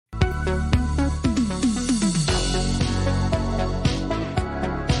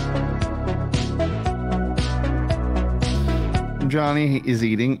Johnny. He is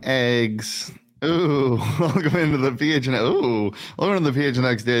eating eggs. Ooh, welcome into the welcome to the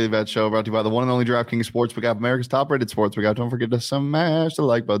PHNX Daily Bet Show, brought to you by the one and only DraftKings Sportsbook app, America's top-rated sportsbook app. Don't forget to smash the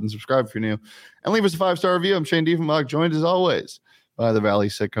like button, subscribe if you're new, and leave us a 5-star review. I'm Shane Diefenbach, joined as always by the Valley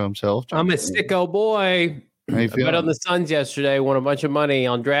sicko himself. I'm a sicko boy. I bet on the Suns yesterday, won a bunch of money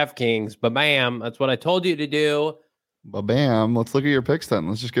on DraftKings. Ba-bam. That's what I told you to do. Ba-bam. Let's look at your picks then.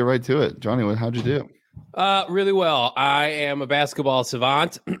 Let's just get right to it. Johnny, how'd you do? Really well. I am a basketball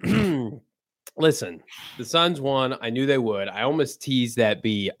savant. Listen, the Suns won. I knew they would. I almost teased that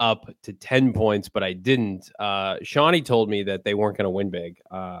be up to 10 points, but I didn't. Shawnee told me that they weren't going to win big.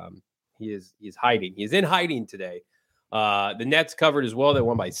 He's hiding. He's in hiding today. The Nets covered as well. They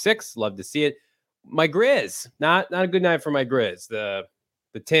won by 6. Love to see it. My Grizz, not a good night for my Grizz. The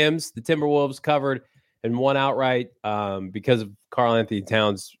Timberwolves covered and won outright because of Karl Anthony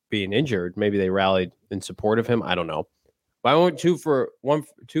Towns being injured. Maybe they rallied in support of him. I don't know. But I went 2 for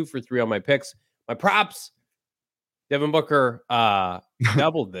 3 on my picks. My props, Devin Booker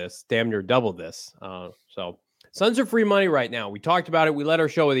doubled this, damn near doubled this. So Suns are free money right now. We talked about it. We led our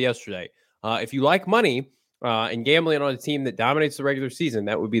show with it yesterday. If you like money and gambling on a team that dominates the regular season,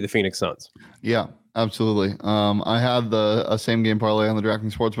 that would be the Phoenix Suns. Yeah, absolutely. I had a same game parlay on the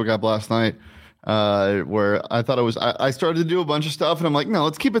DraftKings Sportsbook app last night. Where I thought I started to do a bunch of stuff and I'm like, no,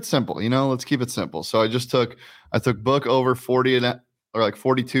 let's keep it simple. Let's keep it simple. So I took Book over 40 or like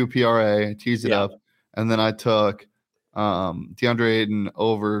 42 PRA, I teased it up. And then I took, DeAndre Ayton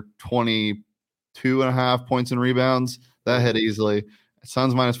over 22.5 points and rebounds. That hit easily.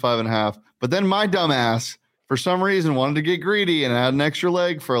 Suns minus 5.5. But then my dumbass, for some reason, wanted to get greedy and add an extra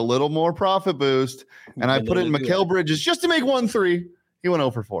leg for a little more profit boost. And I put it in Mikal Bridges just to make 1-3. He went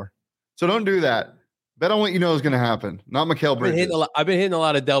 0 for 4. So don't do that. Bet on what you know is going to happen. Not Mikal Bridges. I've been hitting a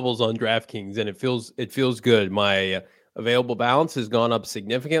lot of doubles on DraftKings, and it feels good. My available balance has gone up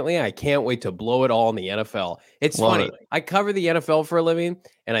significantly. I can't wait to blow it all in the NFL. It's funny. I cover the NFL for a living,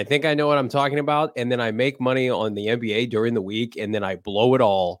 and I think I know what I'm talking about. And then I make money on the NBA during the week, and then I blow it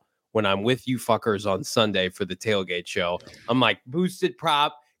all when I'm with you fuckers on Sunday for the tailgate show. I'm like, boosted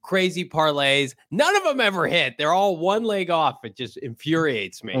prop, crazy parlays. None of them ever hit. They're all one leg off. It just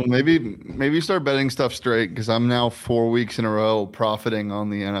infuriates me. Well, maybe start betting stuff straight, because I'm now 4 weeks in a row profiting on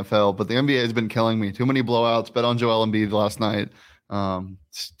the NFL, but the NBA has been killing me. Too many blowouts. Bet on Joel Embiid last night.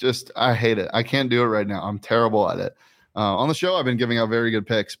 It's just, I hate it. I can't do it right now. I'm terrible at it. On the show, I've been giving out very good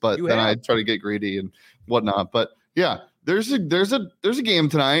picks, but I try to get greedy and whatnot. But yeah, there's a game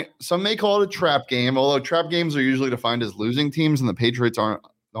tonight. Some may call it a trap game, although trap games are usually defined as losing teams, and the Patriots don't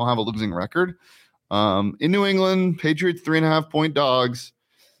have a losing record. In New England, Patriots 3.5-point dogs.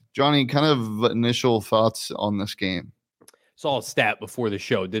 Johnny, kind of initial thoughts on this game? Saw a stat before the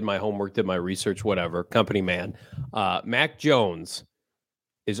show, did my homework, did my research, whatever, company man. Mac Jones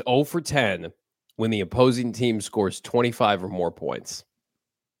is 0 for 10 when the opposing team scores 25 or more points.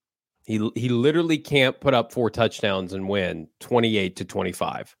 He literally can't put up 4 touchdowns and win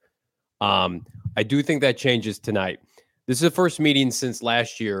 28-25. I do think that changes tonight. This is the first meeting since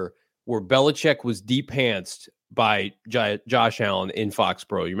last year where Belichick was de-pantsed by Josh Allen in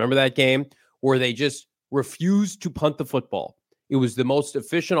Foxborough. You remember that game where they just refused to punt the football? It was the most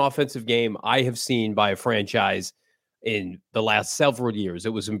efficient offensive game I have seen by a franchise in the last several years.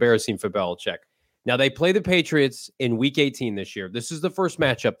 It was embarrassing for Belichick. Now, they play the Patriots in Week 18 this year. This is the first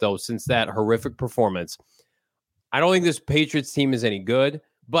matchup, though, since that horrific performance. I don't think this Patriots team is any good,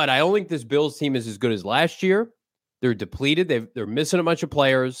 but I don't think this Bills team is as good as last year. They're depleted. They're missing a bunch of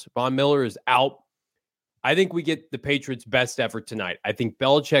players. Von Miller is out. I think we get the Patriots' best effort tonight. I think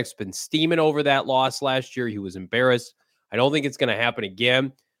Belichick's been steaming over that loss last year. He was embarrassed. I don't think it's going to happen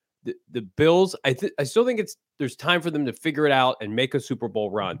again. The Bills, I still think there's time for them to figure it out and make a Super Bowl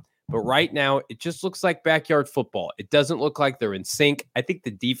run. But right now, it just looks like backyard football. It doesn't look like they're in sync. I think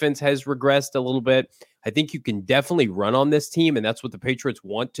the defense has regressed a little bit. I think you can definitely run on this team, and that's what the Patriots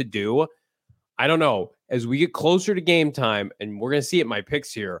want to do. I don't know. As we get closer to game time, and we're going to see it in my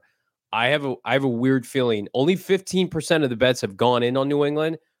picks here, I have a weird feeling. Only 15% of the bets have gone in on New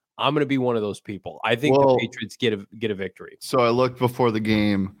England. I'm going to be one of those people. I think the Patriots get a victory. So I looked before the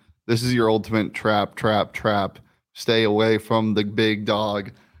game. This is your ultimate trap. Stay away from the big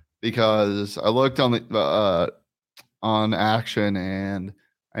dog, because I looked on the on action, and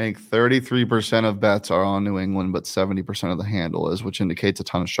I think 33% of bets are on New England, but 70% of the handle is, which indicates a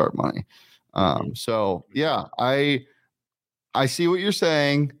ton of sharp money. So yeah, I see what you're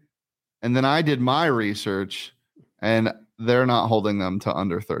saying. And then I did my research, and they're not holding them to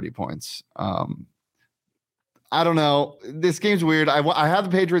under 30 points. I don't know. This game's weird. I had the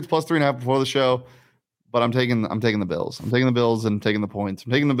Patriots plus 3.5 before the show. but I'm taking the Bills. I'm taking the Bills and taking the points.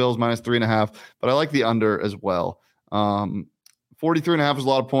 I'm taking the Bills minus 3.5, but I like the under as well. 43.5 is a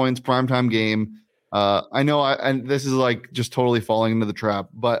lot of points, primetime game. I know and this is like just totally falling into the trap,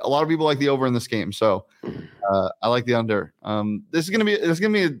 but a lot of people like the over in this game. So I like the under. This is gonna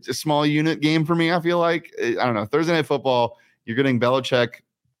be a small unit game for me. I feel like, I don't know, Thursday Night Football, you're getting Belichick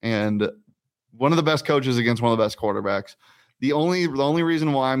and one of the best coaches against one of the best quarterbacks. The only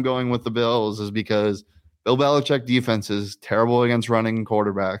reason why I'm going with the Bills is because Bill Belichick defense is terrible against running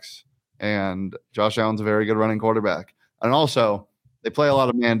quarterbacks, and Josh Allen's a very good running quarterback. And also, they play a lot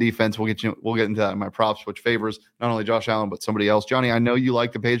of man defense. We'll get into that in my props, which favors not only Josh Allen but somebody else. Johnny, I know you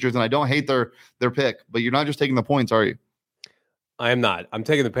like the Patriots, and I don't hate their pick, but you're not just taking the points, are you? I am not. I'm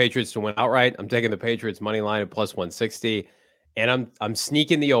taking the Patriots to win outright. I'm taking the Patriots money line at plus 160, and I'm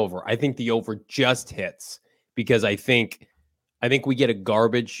sneaking the over. I think the over just hits because I think we get a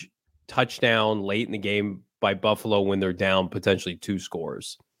garbage touchdown late in the game by Buffalo when they're down potentially 2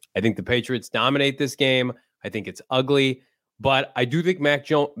 scores. I think the Patriots dominate this game. I think it's ugly. But I do think Mac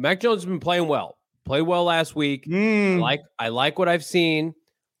Jones has been playing well. Played well last week. I like what I've seen.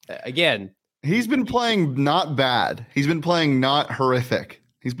 Again, he's been playing not bad. He's been playing not horrific.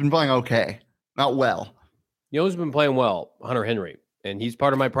 He's been playing okay, not well. You know who's been playing well? Hunter Henry, and he's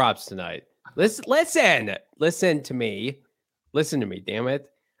part of my props tonight. Listen to me. Listen to me, damn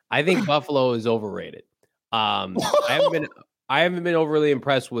it. I think Buffalo is overrated. I haven't been overly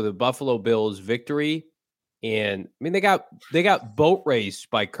impressed with the Buffalo Bills victory. And I mean, they got boat raced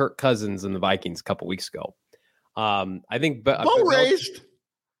by Kirk Cousins and the Vikings a couple weeks ago. I think boat raced.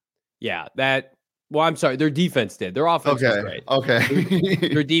 Yeah, I'm sorry, their defense did. Their offense was great.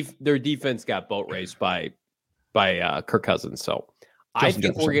 Okay. their defense got boat raced by Kirk Cousins. So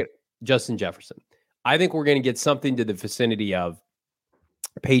Justin Jefferson. I think we're going to get something to the vicinity of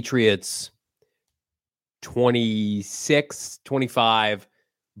Patriots 26, 25,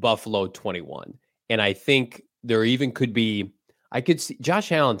 Buffalo 21. And I think there even could be, I could see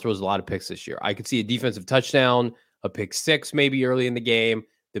Josh Allen throws a lot of picks this year. I could see a defensive touchdown, a pick 6 maybe early in the game.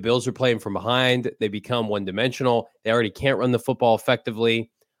 The Bills are playing from behind. They become one-dimensional. They already can't run the football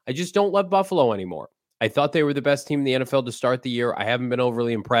effectively. I just don't love Buffalo anymore. I thought they were the best team in the NFL to start the year. I haven't been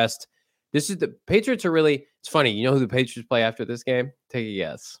overly impressed. The Patriots are really, it's funny. You know who the Patriots play after this game? Take a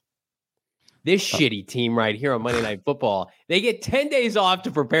guess. This shitty team right here on Monday Night Football, they get 10 days off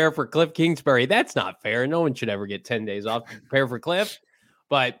to prepare for Cliff Kingsbury. That's not fair. No one should ever get 10 days off to prepare for Cliff.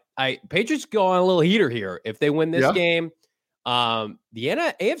 But Patriots go on a little heater here. If they win this game, the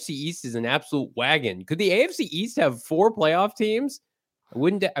AFC East is an absolute wagon. Could the AFC East have 4 playoff teams? I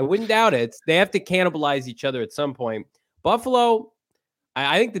wouldn't doubt it. They have to cannibalize each other at some point. Buffalo,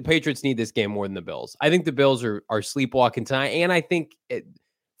 I think the Patriots need this game more than the Bills. I think the Bills are sleepwalking tonight, and I think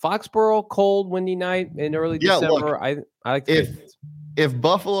Foxborough, cold, windy night in early December. Look, I like the Patriots. If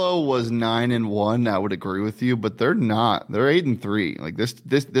Buffalo was 9-1, I would agree with you, but they're not. They're 8-3. Like this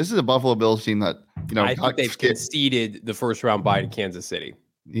is a Buffalo Bills team that I think they've conceded the first round bye to Kansas City.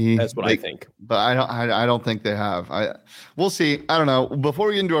 That's what I think. But I don't think they have. We'll see. I don't know. Before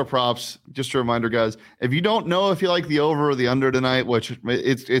we get into our props, just a reminder, guys, if you don't know if you like the over or the under tonight, which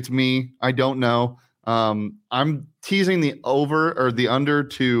it's me, I don't know. I'm teasing the over or the under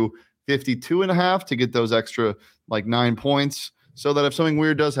to 52.5 to get those extra like 9 points, so that if something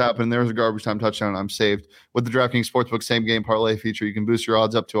weird does happen, there's a garbage time touchdown, and I'm saved. With the DraftKings Sportsbook same game parlay feature, you can boost your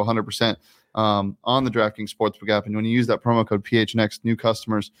odds up to 100% on the DraftKings Sportsbook app. And when you use that promo code PHNX, new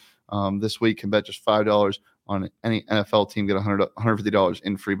customers this week can bet just $5 on any NFL team, get $150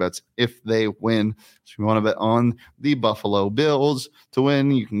 in free bets if they win. So if you want to bet on the Buffalo Bills to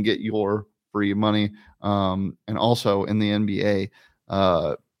win, you can get your free money. And also in the NBA,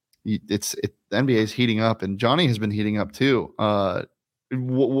 the NBA is heating up, and Johnny has been heating up too.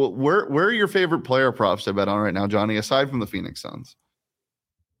 Where are your favorite player props to bet on right now, Johnny, aside from the Phoenix Suns?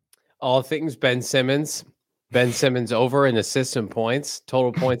 All things Ben Simmons. Ben Simmons over in assists and points,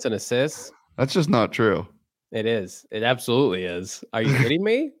 total points and assists. That's just not true. It is. It absolutely is. Are you kidding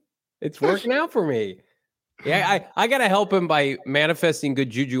me? It's working out for me. Yeah, I got to help him by manifesting good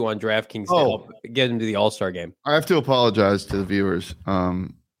juju on DraftKings to help get him to the All-Star game. I have to apologize to the viewers.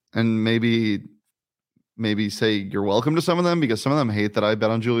 And maybe say you're welcome to some of them, because some of them hate that I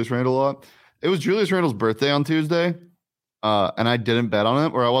bet on Julius Randle a lot. It was Julius Randle's birthday on Tuesday, and I didn't bet on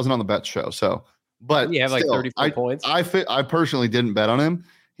it, or I wasn't on the bet show. So, but you have like 34 points. I personally didn't bet on him.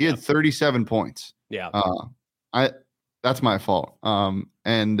 He had 37 points. Yeah. That's my fault.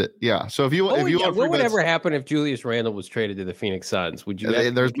 And yeah. So if you what would ever happen if Julius Randle was traded to the Phoenix Suns? Would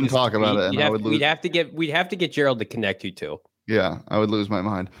you? There's been talk about it, and we'd have to get Gerald to connect you to. Yeah, I would lose my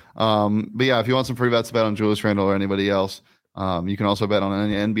mind. But yeah, if you want some free bets to bet on Julius Randle or anybody else, you can also bet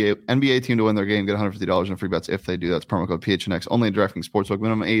on any NBA team to win their game. Get $150 in free bets if they do. That's promo code PHNX. Only in DraftKings Sportsbook.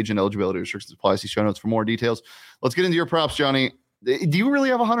 Minimum age and eligibility restrictions apply. See show notes for more details. Let's get into your props, Johnny. Do you really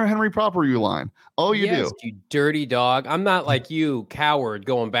have a Hunter Henry prop, or are you lying? Oh, you do. You dirty dog. I'm not like you, coward,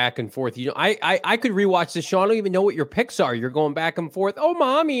 going back and forth. I could rewatch the show. I don't even know what your picks are. You're going back and forth. Oh,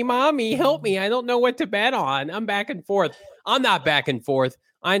 mommy, help me. I don't know what to bet on. I'm back and forth. I'm not back and forth.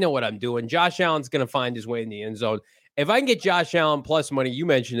 I know what I'm doing. Josh Allen's going to find his way in the end zone. If I can get Josh Allen plus money, you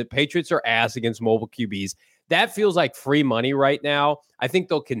mentioned it. Patriots are ass against mobile QBs. That feels like free money right now. I think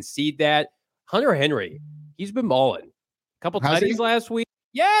they'll concede that. Hunter Henry, he's been balling. A couple tutties last week.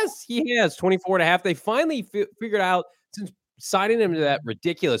 Yes, he has 24.5. They finally figured out, since signing him to that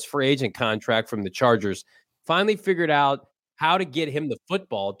ridiculous free agent contract from the Chargers, finally figured out how to get him the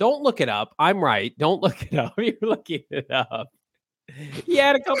football. Don't look it up. I'm right. Don't look it up. You're looking it up. He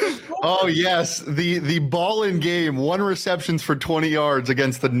had a couple of scores. Oh, yes. The ball in game, 1 receptions for 20 yards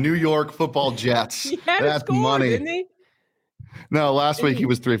against the New York Football Jets. That's score, money. Didn't he? No, last week he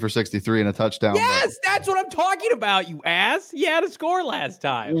was 3 for 63 and a touchdown. Yes, that's what I'm talking about, you ass. He had a score last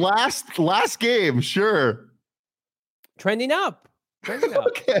time. Last game, sure. Trending up.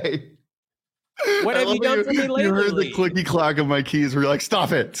 Okay. What have you done for me lately? You heard the clicky clack of my keys where you're like,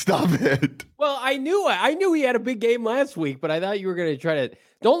 stop it. Well, I knew he had a big game last week, but I thought you were going to try to.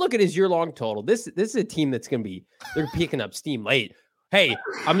 Don't look at his year-long total. This is a team that's going to be, they're picking up steam late. Hey,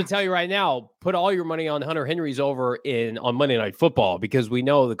 I'm going to tell you right now, put all your money on Hunter Henry's over on Monday Night Football, because we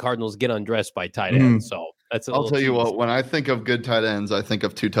know the Cardinals get undressed by tight ends. So I'll tell you what, when I think of good tight ends, I think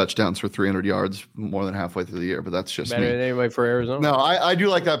of 2 touchdowns for 300 yards more than halfway through the year, but that's just better than anybody for Arizona. No, I do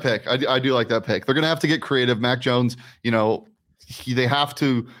like that pick. I do like that pick. They're going to have to get creative. Mac Jones, they have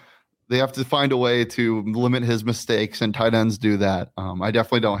to find a way to limit his mistakes, and tight ends do that. I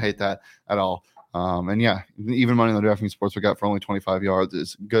definitely don't hate that at all. And yeah, even money on the DraftKings Sportsbook got for only 25 yards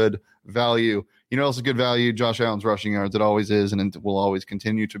is good value. Also good value. Josh Allen's rushing yards. It always is, and it will always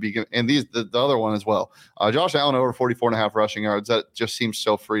continue to be. And the other one as well. Josh Allen over 44.5 rushing yards. That just seems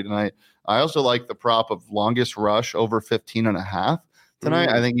so free tonight. I also like the prop of longest rush over 15.5 tonight.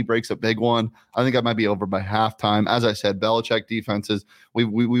 I think he breaks a big one. I think that might be over by halftime. As I said, Belichick defenses. We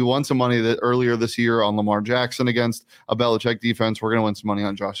won some money earlier this year on Lamar Jackson against a Belichick defense. We're going to win some money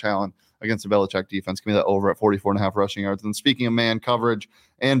on Josh Allen against the Belichick defense. Give me that over at 44.5 rushing yards. And speaking of man coverage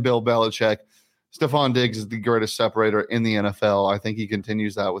and Bill Belichick, Stephon Diggs is the greatest separator in the NFL. I think he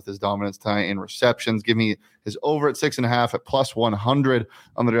continues that with his dominance tonight in receptions. Give me his over at 6.5 at plus 100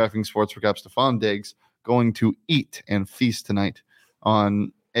 on the DraftKings Sportsbook app. Stephon Diggs going to eat and feast tonight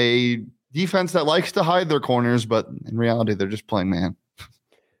on a defense that likes to hide their corners, but in reality, they're just playing man.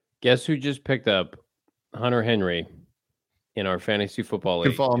 Guess who just picked up Hunter Henry in our fantasy football league?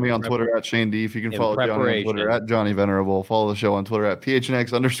 You can follow me on Twitter at Shane Deef. You can follow Johnny on Twitter at Johnny Venerable. Follow the show on Twitter at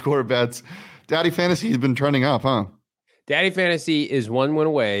PHNX_bets. Daddy Fantasy has been trending up, huh? Daddy Fantasy is 1 win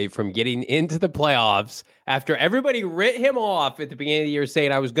away from getting into the playoffs after everybody writ him off at the beginning of the year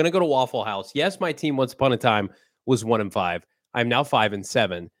saying I was going to go to Waffle House. Yes, my team once upon a time was 1-5. I'm now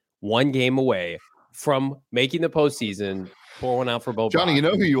 5-7, 1 game away from making the postseason. Pour one out for both. Johnny, you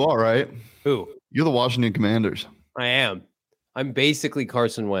know who you are, right? Who? You're the Washington Commanders. I am. I'm basically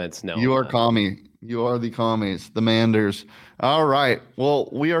Carson Wentz. No, you are commie. You are the commies, the Manders. All right. Well,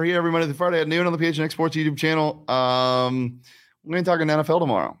 we are here every Monday through Friday at noon on the PHNX Sports YouTube channel. We're going to talk NFL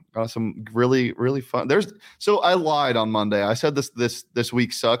tomorrow. Got some really, really fun. So I lied on Monday. I said this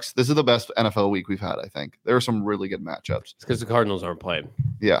week sucks. This is the best NFL week we've had, I think. There are some really good matchups. It's because the Cardinals aren't playing.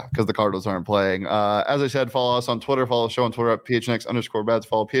 Yeah, because the Cardinals aren't playing. As I said, follow us on Twitter. Follow the show on Twitter at PHNX_bets.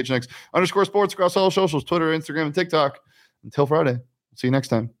 Follow PHNX_sports across all socials, Twitter, Instagram, and TikTok. Until Friday. See you next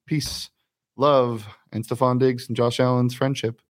time. Peace, love, and Stephon Diggs and Josh Allen's friendship.